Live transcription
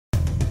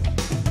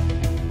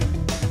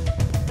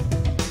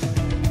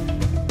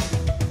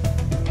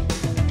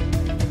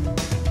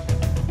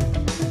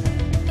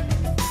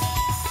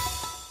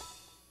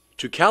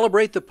To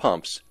calibrate the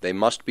pumps, they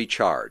must be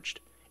charged.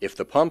 If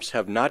the pumps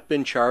have not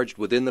been charged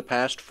within the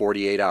past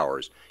 48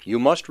 hours, you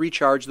must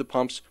recharge the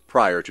pumps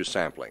prior to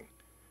sampling.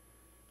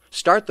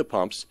 Start the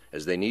pumps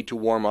as they need to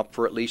warm up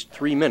for at least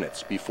 3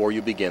 minutes before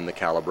you begin the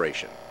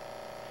calibration.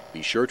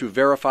 Be sure to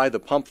verify the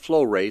pump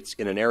flow rates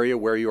in an area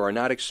where you are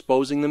not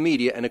exposing the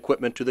media and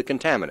equipment to the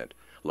contaminant,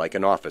 like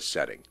an office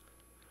setting.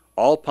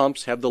 All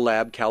pumps have the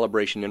lab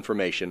calibration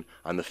information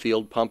on the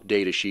field pump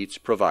data sheets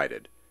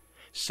provided.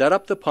 Set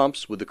up the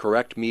pumps with the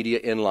correct media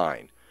in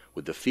line,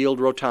 with the field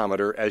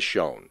rotometer as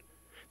shown.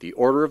 The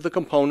order of the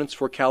components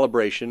for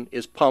calibration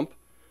is pump,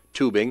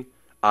 tubing,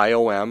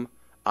 IOM,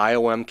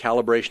 IOM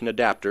calibration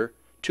adapter,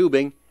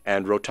 tubing,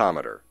 and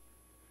rotometer.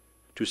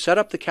 To set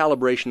up the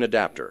calibration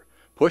adapter,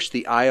 push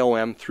the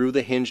IOM through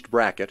the hinged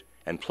bracket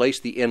and place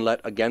the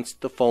inlet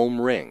against the foam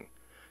ring.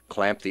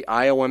 Clamp the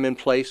IOM in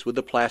place with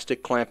the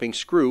plastic clamping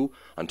screw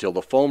until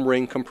the foam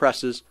ring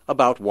compresses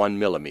about 1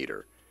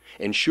 millimeter.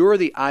 Ensure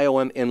the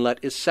IOM inlet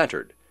is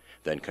centered.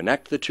 Then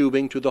connect the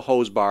tubing to the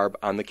hose barb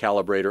on the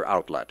calibrator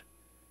outlet.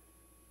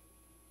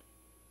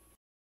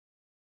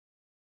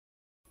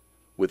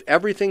 With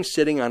everything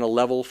sitting on a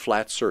level,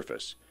 flat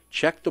surface,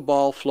 check the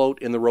ball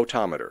float in the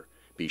rotometer.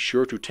 Be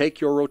sure to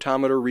take your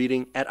rotometer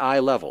reading at eye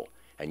level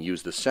and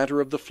use the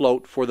center of the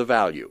float for the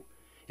value.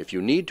 If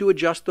you need to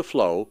adjust the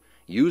flow,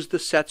 use the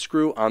set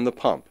screw on the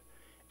pump.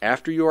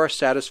 After you are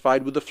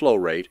satisfied with the flow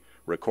rate,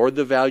 record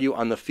the value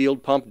on the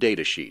field pump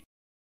data sheet.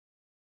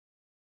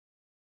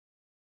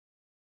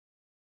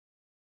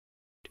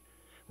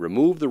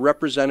 Remove the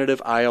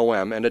representative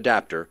IOM and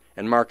adapter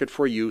and mark it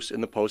for use in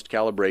the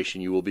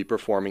post-calibration you will be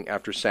performing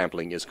after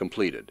sampling is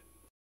completed.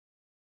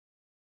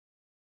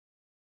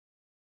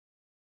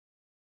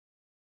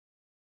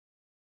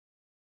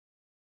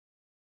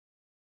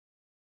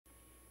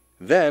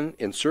 Then,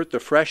 insert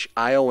the fresh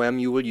IOM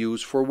you will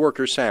use for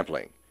worker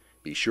sampling.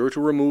 Be sure to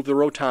remove the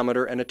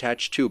rotometer and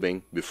attach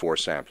tubing before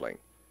sampling.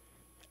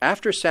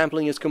 After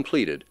sampling is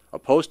completed, a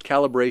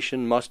post-calibration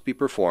must be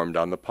performed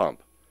on the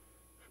pump.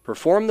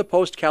 Perform the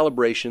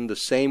post-calibration the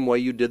same way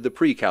you did the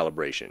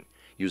pre-calibration,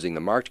 using the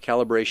marked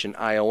Calibration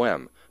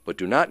IOM, but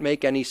do not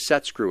make any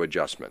set screw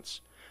adjustments.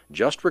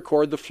 Just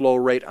record the flow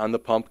rate on the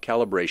pump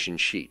calibration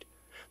sheet.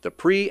 The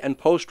pre- and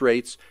post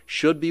rates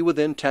should be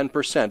within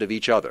 10% of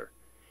each other.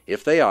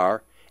 If they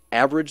are,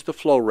 average the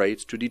flow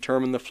rates to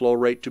determine the flow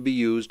rate to be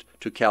used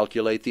to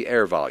calculate the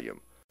air volume.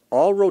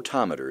 All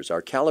rotometers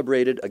are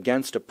calibrated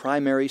against a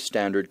primary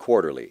standard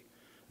quarterly.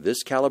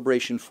 This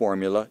calibration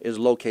formula is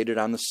located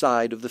on the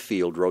side of the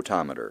field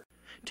rotometer.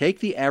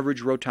 Take the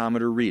average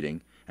rotometer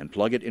reading and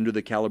plug it into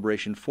the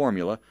calibration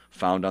formula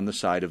found on the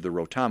side of the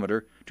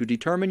rotometer to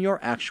determine your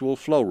actual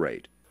flow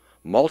rate.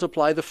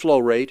 Multiply the flow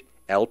rate,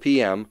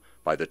 LPM,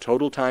 by the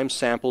total time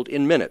sampled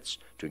in minutes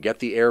to get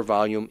the air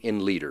volume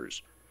in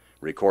liters.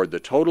 Record the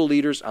total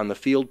liters on the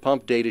field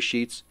pump data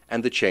sheets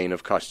and the chain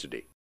of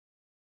custody.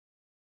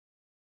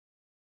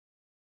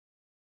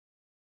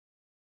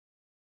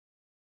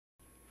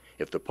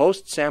 If the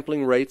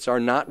post-sampling rates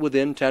are not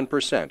within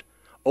 10%,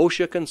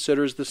 OSHA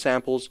considers the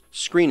samples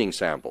screening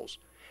samples,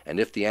 and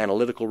if the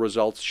analytical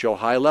results show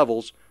high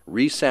levels,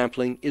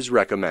 resampling is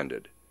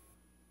recommended.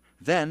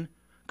 Then,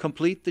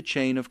 complete the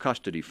chain of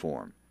custody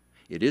form.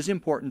 It is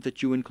important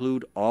that you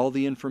include all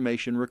the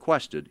information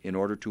requested in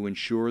order to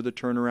ensure the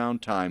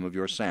turnaround time of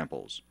your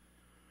samples.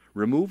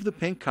 Remove the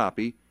pink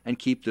copy and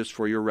keep this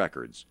for your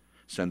records.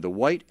 Send the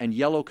white and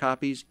yellow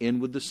copies in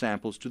with the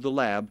samples to the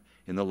lab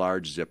in the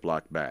large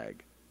Ziploc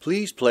bag.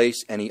 Please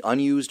place any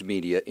unused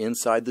media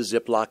inside the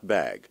Ziploc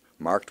bag,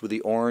 marked with the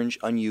orange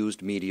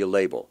unused media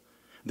label.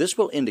 This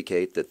will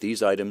indicate that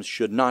these items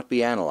should not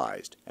be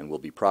analyzed and will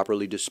be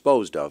properly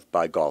disposed of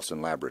by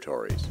Galson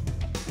Laboratories.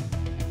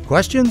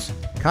 Questions?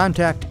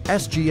 Contact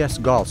SGS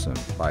Galson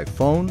by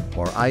phone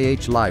or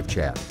IH Live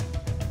Chat.